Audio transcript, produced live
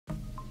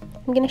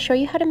I'm going to show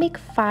you how to make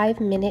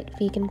 5-minute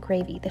vegan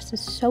gravy. This is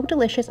so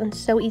delicious and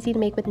so easy to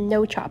make with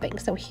no chopping.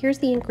 So here's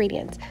the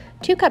ingredients.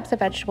 2 cups of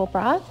vegetable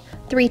broth,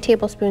 3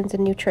 tablespoons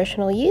of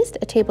nutritional yeast,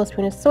 a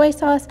tablespoon of soy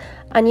sauce,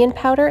 onion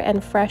powder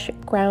and fresh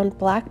ground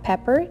black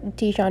pepper,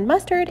 Dijon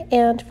mustard,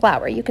 and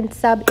flour. You can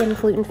sub in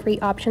gluten-free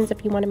options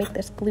if you want to make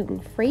this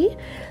gluten-free.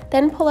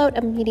 Then pull out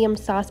a medium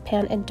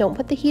saucepan and don't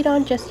put the heat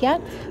on just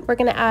yet. We're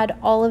going to add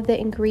all of the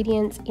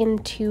ingredients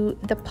into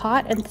the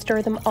pot and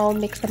stir them all,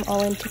 mix them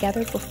all in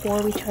together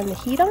before we turn the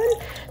heat on.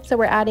 So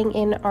we're adding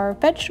in our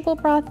vegetable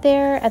broth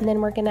there, and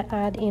then we're going to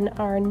add in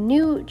our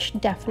nooch.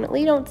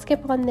 Definitely don't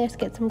skip on this.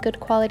 Get some good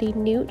quality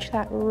nooch.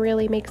 That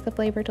really makes the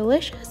flavor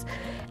delicious.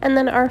 And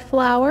then our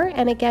flour,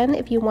 and again,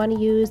 if you want to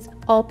use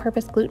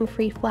all-purpose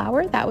gluten-free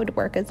flour, that would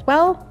work as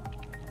well.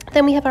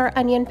 Then we have our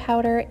onion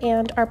powder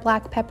and our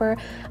black pepper.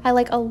 I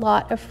like a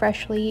lot of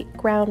freshly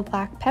ground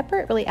black pepper.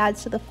 It really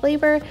adds to the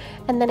flavor.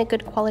 And then a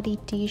good quality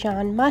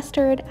Dijon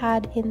mustard,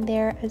 add in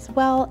there as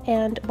well.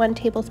 And 1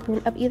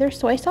 tablespoon of either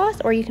soy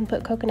sauce, or you can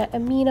put coconut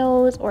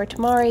aminos or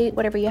tamari,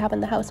 whatever you have in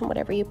the house and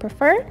whatever you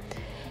prefer.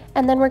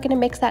 And then we're going to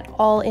mix that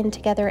all in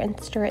together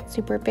and stir it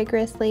super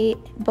vigorously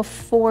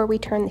before we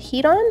turn the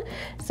heat on.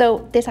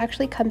 So this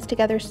actually comes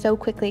together so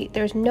quickly.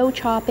 There's no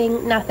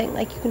chopping, nothing.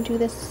 Like, you can do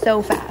this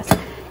so fast.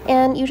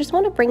 And you just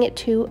want to bring it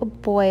to a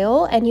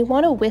boil, and you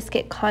want to whisk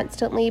it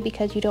constantly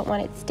because you don't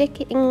want it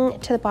sticking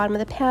to the bottom of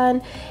the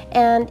pan,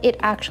 and it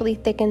actually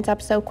thickens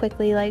up so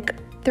quickly. Like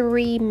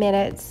 3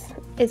 minutes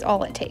is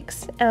all it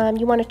takes.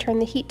 You want to turn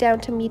the heat down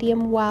to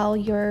medium while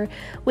you're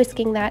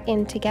whisking that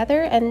in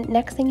together, and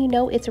next thing you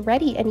know, it's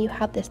ready and you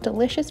have this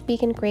delicious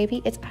vegan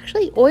gravy. It's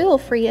actually oil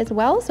free as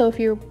well, so if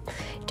you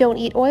don't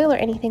eat oil or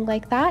anything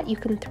like that, you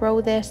can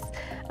throw this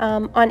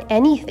on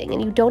anything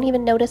and you don't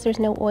even notice there's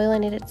no oil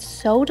in it. It's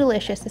so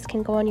delicious. This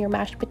can go on your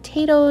mashed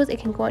potatoes, it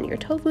can go on your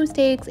tofu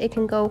steaks, it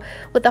can go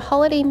with a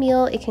holiday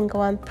meal, it can go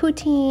on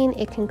poutine,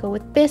 it can go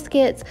with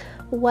biscuits.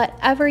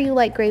 Whatever you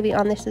like gravy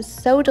on, this is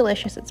so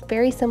delicious. It's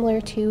very similar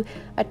to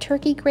a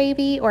turkey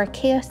gravy or a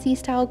KFC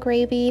style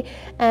gravy,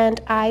 and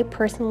I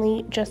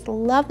personally just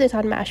love this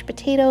on mashed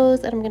potatoes.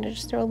 And I'm going to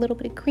just throw a little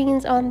bit of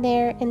greens on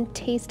there and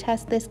taste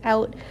test this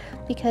out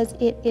because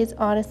it is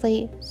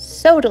honestly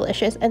so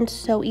delicious and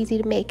so easy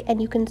to make.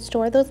 And you can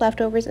store those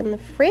leftovers in the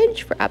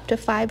fridge for up to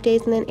 5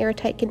 days in an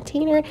airtight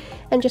container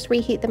and just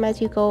reheat them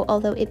as you go,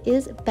 although it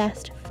is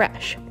best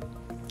fresh.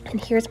 And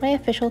here's my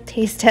official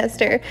taste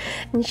tester,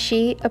 and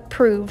she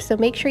approves. So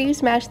make sure you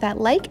smash that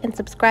like and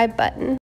subscribe button.